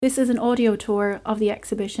This is an audio tour of the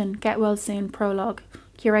exhibition Get Well Soon Prologue,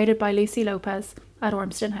 curated by Lucy Lopez at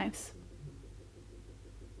Ormston House.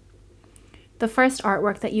 The first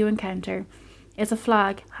artwork that you encounter is a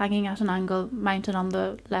flag hanging at an angle mounted on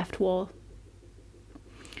the left wall.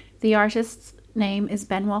 The artist's name is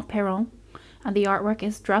Benoît Piéron, and the artwork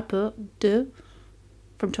is Drapeau de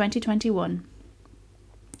from 2021.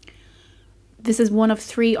 This is one of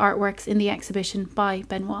 3 artworks in the exhibition by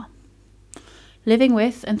Benoît. Living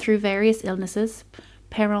with and through various illnesses,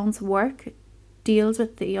 Piéron's work deals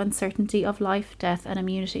with the uncertainty of life, death and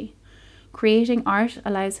immunity. Creating art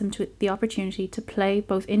allows him the opportunity to play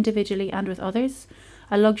both individually and with others,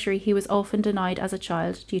 a luxury he was often denied as a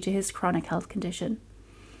child due to his chronic health condition.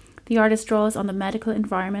 The artist draws on the medical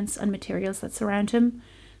environments and materials that surround him,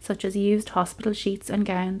 such as used hospital sheets and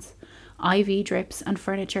gowns, IV drips and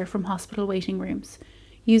furniture from hospital waiting rooms,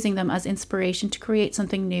 using them as inspiration to create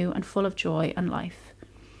something new and full of joy and life.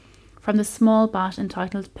 From the small bat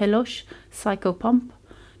entitled Peluche Psychopomp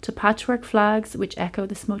to patchwork flags which echo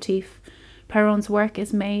this motif, Piéron's work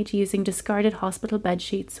is made using discarded hospital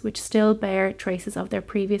bedsheets which still bear traces of their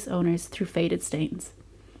previous owners through faded stains.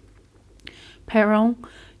 Piéron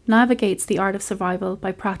navigates the art of survival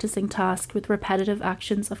by practicing tasks with repetitive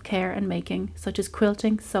actions of care and making, such as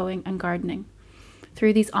quilting, sewing and gardening.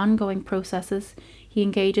 Through these ongoing processes, he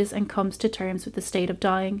engages and comes to terms with the state of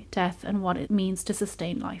dying, death and what it means to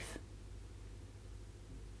sustain life.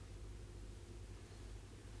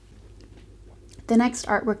 The next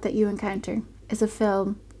artwork that you encounter is a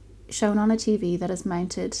film shown on a TV that is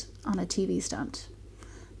mounted on a TV stand.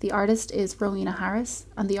 The artist is Rowena Harris,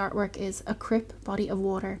 and the artwork is A Crip Body of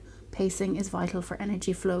Water, Pacing is Vital for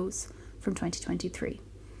Energy Flows from 2023.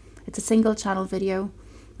 It's a single channel video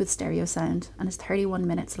with stereo sound and is 31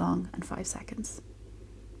 minutes long and 5 seconds.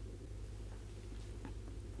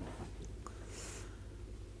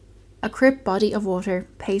 A Crip Body of Water,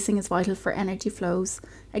 Pacing is Vital for Energy Flows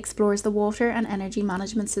explores the water and energy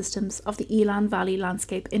management systems of the Elan Valley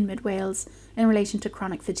landscape in mid-Wales in relation to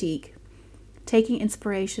chronic fatigue. Taking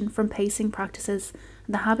inspiration from pacing practices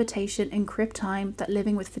and the habitation in crip time that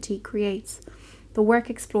living with fatigue creates, the work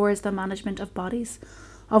explores the management of bodies,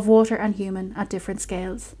 of water and human at different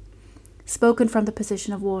scales. Spoken from the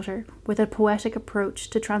position of water, with a poetic approach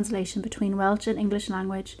to translation between Welsh and English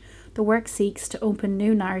language, the work seeks to open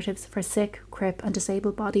new narratives for sick, crip and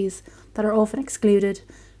disabled bodies that are often excluded,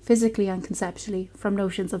 physically and conceptually, from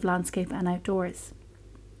notions of landscape and outdoors.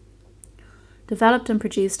 Developed and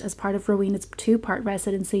produced as part of Rowena's 2-part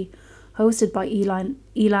residency, hosted by Elan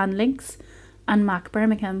Links and Mac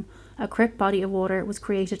Birmingham, A Crip Body of Water was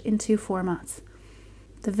created in 2 formats.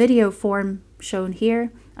 The video form shown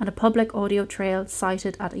here and a public audio trail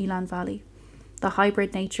cited at Elan Valley. The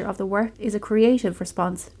hybrid nature of the work is a creative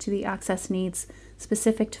response to the access needs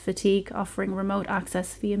specific to fatigue, offering remote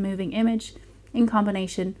access via moving image in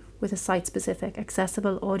combination with a site-specific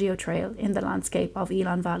accessible audio trail in the landscape of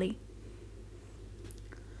Elan Valley.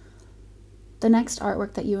 The next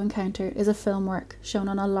artwork that you encounter is a film work shown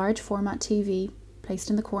on a large format TV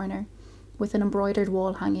placed in the corner with an embroidered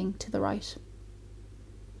wall hanging to the right.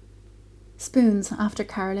 Spoons, after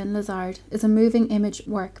Caroline Lazard, is a moving image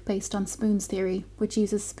work based on spoons theory, which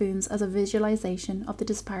uses spoons as a visualization of the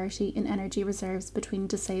disparity in energy reserves between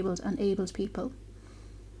disabled and abled people.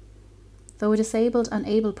 Though a disabled and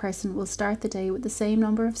able person will start the day with the same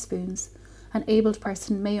number of spoons, an abled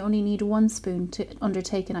person may only need 1 spoon to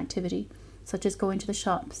undertake an activity, such as going to the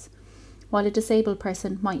shops, while a disabled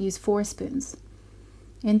person might use 4 spoons.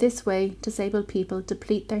 In this way, disabled people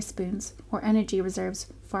deplete their spoons or energy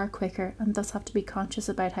reserves far quicker and thus have to be conscious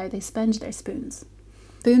about how they spend their spoons.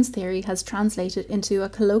 Spoons theory has translated into a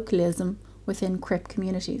colloquialism within crip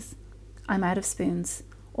communities. I'm out of spoons,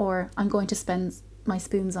 or I'm going to spend my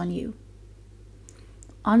spoons on you.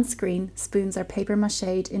 On screen, spoons are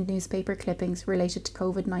papier-mâchéd in newspaper clippings related to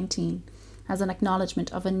COVID-19 as an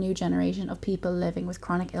acknowledgement of a new generation of people living with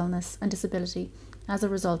chronic illness and disability as a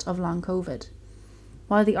result of long COVID.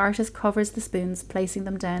 While the artist covers the spoons, placing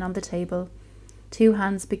them down on the table, 2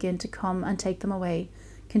 hands begin to come and take them away,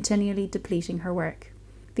 continually depleting her work.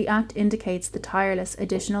 The act indicates the tireless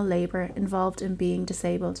additional labour involved in being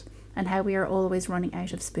disabled and how we are always running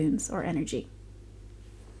out of spoons or energy.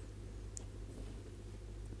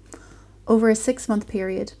 Over a 6-month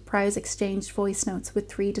period, Prowse exchanged voice notes with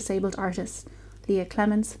 3 disabled artists, Leah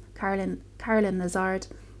Clements, Caroline Lazard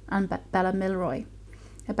and Bella Milroy,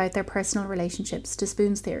 about their personal relationships to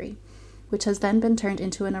spoons theory, which has then been turned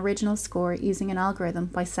into an original score using an algorithm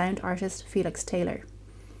by sound artist Felix Taylor.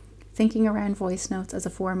 Thinking around voice notes as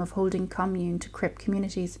a form of holding commune to crip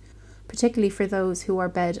communities, particularly for those who are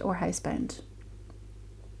bed or housebound.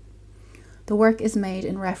 The work is made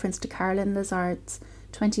in reference to Caroline Lazard's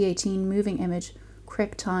 2018 moving image,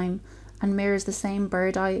 Crip Time, and mirrors the same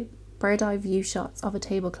bird-eye view shots of a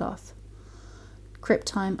tablecloth. Crip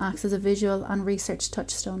Time acts as a visual and research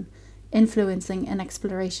touchstone, influencing an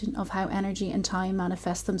exploration of how energy and time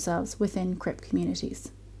manifest themselves within crip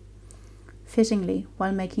communities. Fittingly,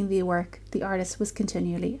 while making the work, the artist was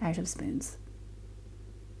continually out of spoons.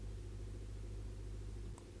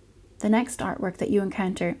 The next artwork that you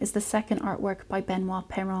encounter is the second artwork by Benoît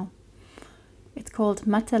Piéron. It's called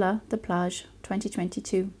Matelas de Plage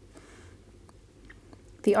 2022.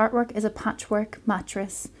 The artwork is a patchwork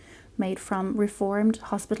mattress made from reformed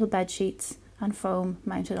hospital bedsheets and foam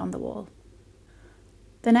mounted on the wall.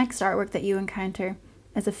 The next artwork that you encounter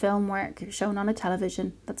is a film work shown on a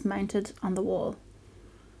television that's mounted on the wall.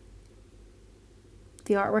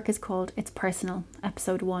 The artwork is called It's Personal,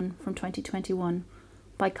 Episode 1 from 2021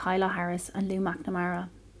 by Kyla Harris Lou Macnamara.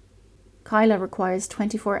 Kyla requires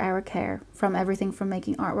 24-hour care, from everything from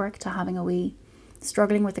making artwork to having a wee.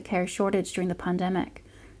 Struggling with the care shortage during the pandemic,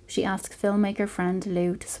 she asks filmmaker friend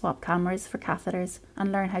Lou to swap cameras for catheters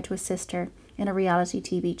and learn how to assist her in a reality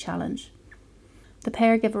TV challenge. The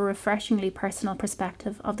pair give a refreshingly personal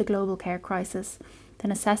perspective of the global care crisis, the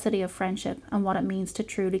necessity of friendship, and what it means to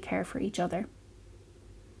truly care for each other.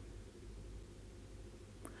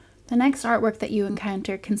 The next artwork that you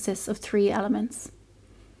encounter consists of 3 elements.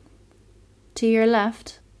 To your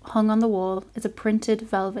left, hung on the wall, is a printed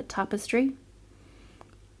velvet tapestry.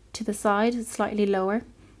 To the side, slightly lower,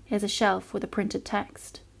 is a shelf with a printed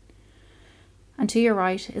text. And to your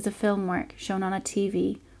right is a film work shown on a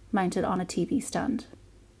TV, mounted on a TV stand.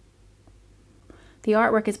 The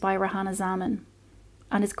artwork is by Rehana Zaman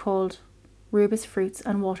and is called Rubus Fruits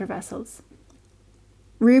and Water Vessels.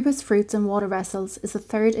 Rubus Fruits and Water Vessels is the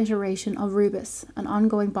third iteration of Rubus, an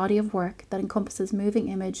ongoing body of work that encompasses moving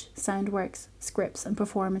image, sound works, scripts and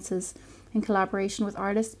performances in collaboration with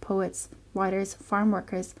artists, poets, writers, farm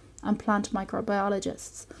workers and plant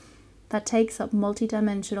microbiologists that takes up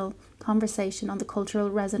multidimensional conversation on the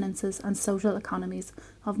cultural resonances and social economies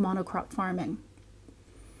of monocrop farming.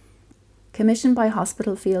 Commissioned by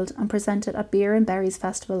Hospital Field and presented at Beer and Berries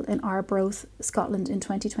Festival in Arbroath, Scotland in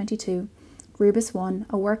 2022, Rubus 1,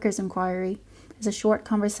 a workers' inquiry, is a short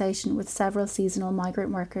conversation with several seasonal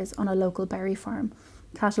migrant workers on a local berry farm,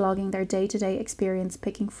 cataloguing their day-to-day experience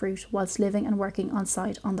picking fruit whilst living and working on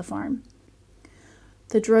site on the farm.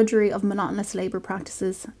 The drudgery of monotonous labour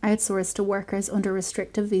practices, outsourced to workers under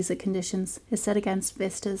restrictive visa conditions, is set against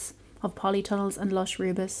vistas of polytunnels and lush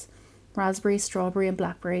rubus, raspberry, strawberry and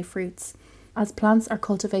blackberry fruits, as plants are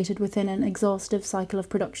cultivated within an exhaustive cycle of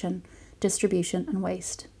production, distribution and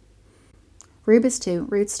waste. Rubus 2,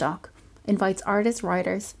 Rootstock, invites artists,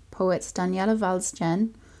 writers, poets Daniela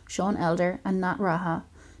Valls-Jen, Sean Elder and Nat Raha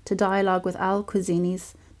to dialogue with Al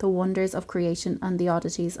Cuisini's The Wonders of Creation and the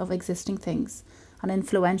Oddities of Existing Things, an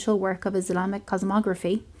influential work of Islamic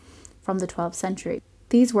cosmography from the 12th century.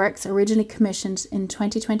 These works, originally commissioned in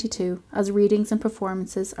 2022 as readings and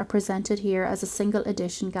performances, are presented here as a single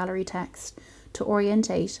edition gallery text to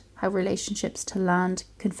orientate how relationships to land,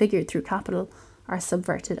 configured through capital, are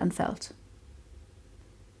subverted and felt.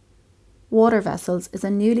 Water Vessels is a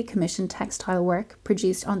newly commissioned textile work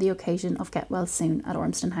produced on the occasion of Get Well Soon at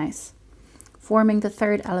Ormston House. Forming the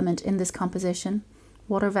third element in this composition,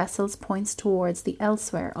 Water Vessels points towards the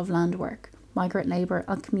elsewhere of land work, migrant labour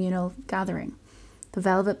and communal gathering. The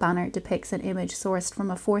velvet banner depicts an image sourced from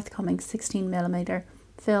a forthcoming 16mm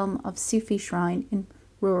film of Sufi shrine in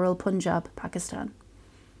rural Punjab, Pakistan.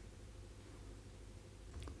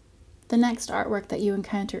 The next artwork that you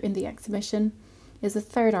encounter in the exhibition is the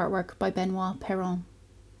third artwork by Benoît Piéron.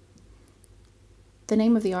 The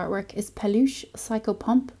name of the artwork is Peluche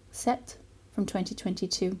Psychopomp Set from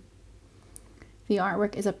 2022. The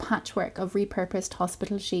artwork is a patchwork of repurposed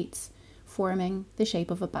hospital sheets forming the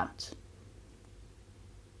shape of a bat.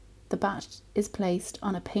 The bat is placed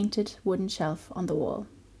on a painted wooden shelf on the wall.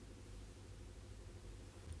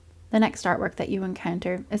 The next artwork that you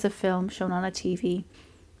encounter is a film shown on a TV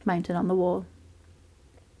mounted on the wall.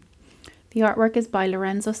 The artwork is by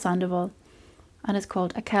Lorenzo Sandoval and is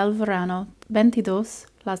called Aquel Verano 22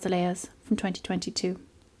 Las Aleas from 2022.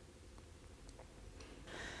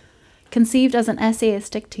 Conceived as an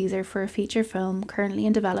essayistic teaser for a feature film currently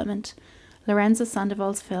in development, Lorenzo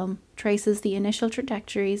Sandoval's film traces the initial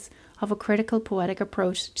trajectories of a critical poetic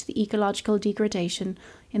approach to the ecological degradation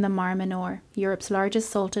in the Mar Menor, Europe's largest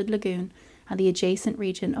salted lagoon, and the adjacent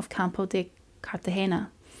region of Campo de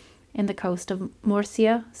Cartagena, in the coast of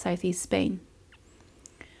Murcia, southeast Spain.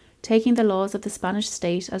 Taking the laws of the Spanish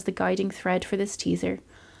state as the guiding thread for this teaser,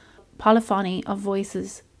 polyphony of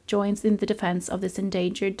voices joins in the defence of this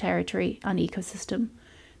endangered territory and ecosystem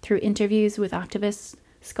through interviews with activists,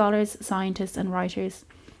 scholars, scientists and writers,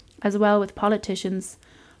 as well with politicians,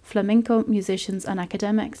 flamenco musicians and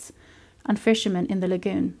academics, and fishermen in the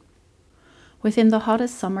lagoon. Within the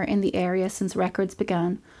hottest summer in the area since records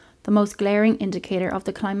began, the most glaring indicator of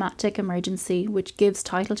the climatic emergency which gives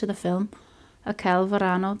title to the film, Aquel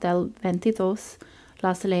verano del 22,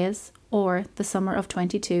 las leyes, or The Summer of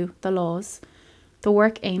 22, the laws, the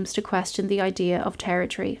work aims to question the idea of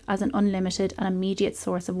territory as an unlimited and immediate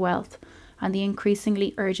source of wealth and the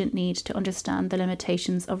increasingly urgent need to understand the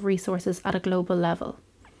limitations of resources at a global level.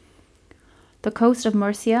 The coast of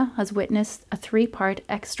Murcia has witnessed a three-part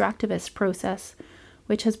extractivist process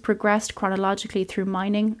which has progressed chronologically through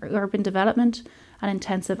mining, urban development, and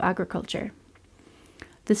intensive agriculture.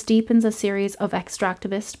 This deepens a series of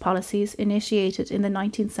extractivist policies initiated in the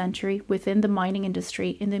 19th century within the mining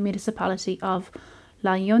industry in the municipality of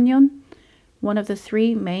La Union, one of the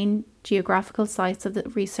three main geographical sites of the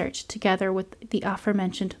research, together with the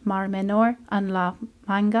aforementioned Mar Menor and La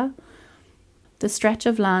Manga, the stretch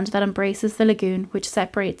of land that embraces the lagoon which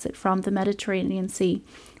separates it from the Mediterranean Sea,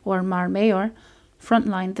 or Mar Mayor,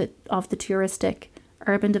 frontline of the touristic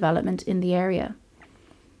urban development in the area.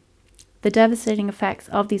 The devastating effects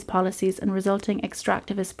of these policies and resulting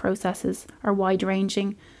extractivist processes are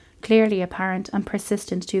wide-ranging, clearly apparent and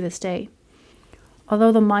persistent to this day.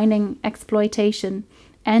 Although the mining exploitation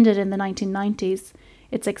ended in the 1990s,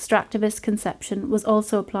 its extractivist conception was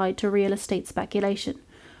also applied to real estate speculation,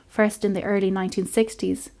 first in the early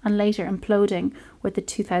 1960s and later imploding with the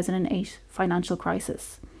 2008 financial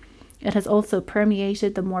crisis. It has also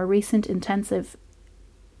permeated the more recent intensive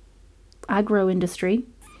agro-industry,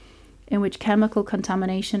 in which chemical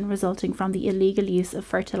contamination resulting from the illegal use of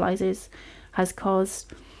fertilizers has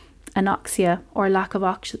caused anoxia or lack of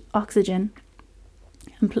oxygen,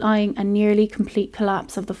 implying a nearly complete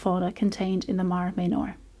collapse of the fauna contained in the Mar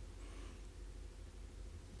Menor.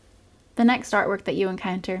 The next artwork that you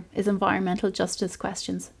encounter is Environmental Justice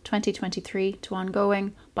Questions, 2023 to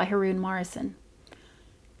Ongoing by Harun Morrison.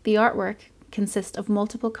 The artwork consists of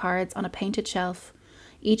multiple cards on a painted shelf,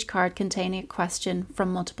 each card containing a question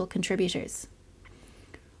from multiple contributors.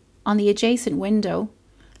 On the adjacent window,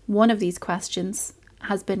 one of these questions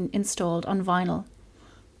has been installed on vinyl.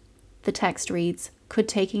 The text reads, "Could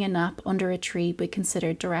taking a nap under a tree be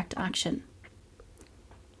considered direct action?"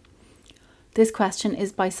 This question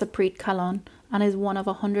is by Satpreet Kahlon and is one of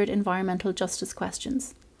 100 environmental justice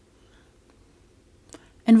questions.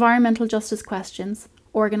 Environmental Justice Questions,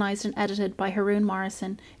 organised and edited by Harun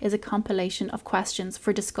Morrison, is a compilation of questions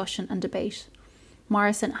for discussion and debate.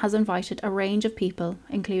 Morrison has invited a range of people,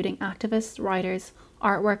 including activists, writers,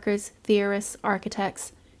 art workers, theorists,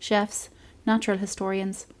 architects, chefs, natural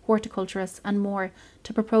historians, horticulturists, and more,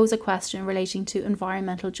 to propose a question relating to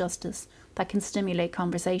environmental justice that can stimulate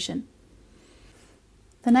conversation.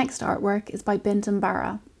 The next artwork is by Bint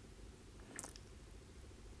Mbareh.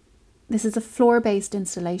 This is a floor-based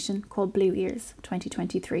installation called Blue Ears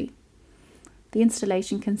 2023. The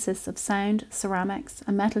installation consists of sound, ceramics,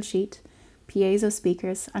 a metal sheet, piezo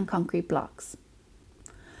speakers, and concrete blocks.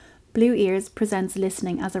 Blue Ears presents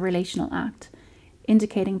listening as a relational act,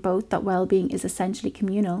 indicating both that well-being is essentially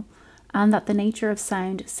communal and that the nature of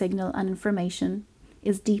sound, signal, and information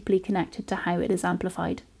is deeply connected to how it is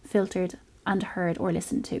amplified, filtered, and heard or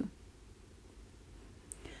listened to.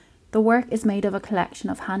 The work is made of a collection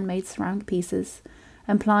of handmade ceramic pieces,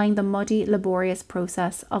 implying the muddy, laborious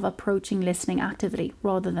process of approaching listening actively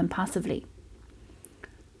rather than passively.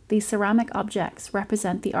 These ceramic objects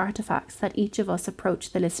represent the artifacts that each of us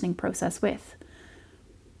approach the listening process with,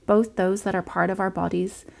 both those that are part of our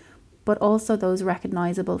bodies, but also those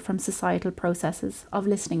recognisable from societal processes of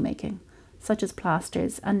listening making, such as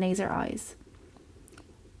plasters and laser eyes.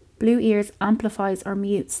 Blue Ears amplifies or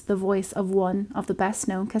mutes the voice of one of the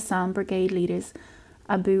best-known Qassam Brigade leaders,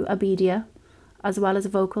 Abu Abidia, as well as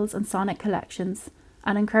vocals and sonic collections,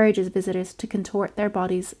 and encourages visitors to contort their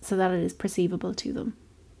bodies so that it is perceivable to them.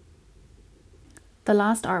 The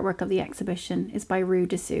last artwork of the exhibition is by Roo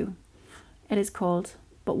Dhissou. It is called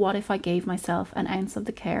 "But What If I Gave Myself an Ounce of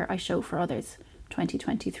the Care I Show for Others,"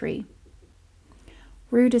 2023.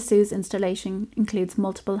 Roo Dhissou's installation includes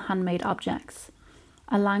multiple handmade objects: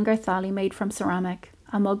 a langar thali made from ceramic,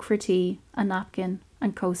 a mug for tea, a napkin,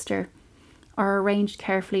 and coaster are arranged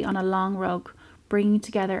carefully on a long rug, bringing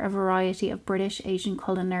together a variety of British Asian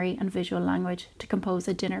culinary and visual language to compose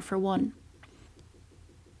a dinner for one.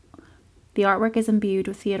 The artwork is imbued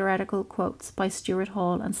with theoretical quotes by Stuart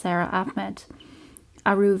Hall and Sarah Ahmed,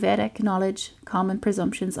 Ayurvedic knowledge, common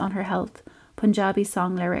presumptions on her health, Punjabi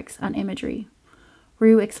song lyrics and imagery.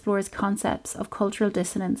 Roo explores concepts of cultural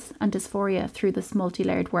dissonance and dysphoria through this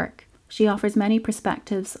multi-layered work. She offers many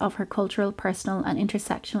perspectives of her cultural, personal and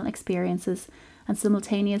intersectional experiences and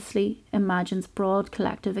simultaneously imagines broad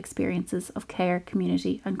collective experiences of care,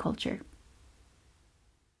 community and culture.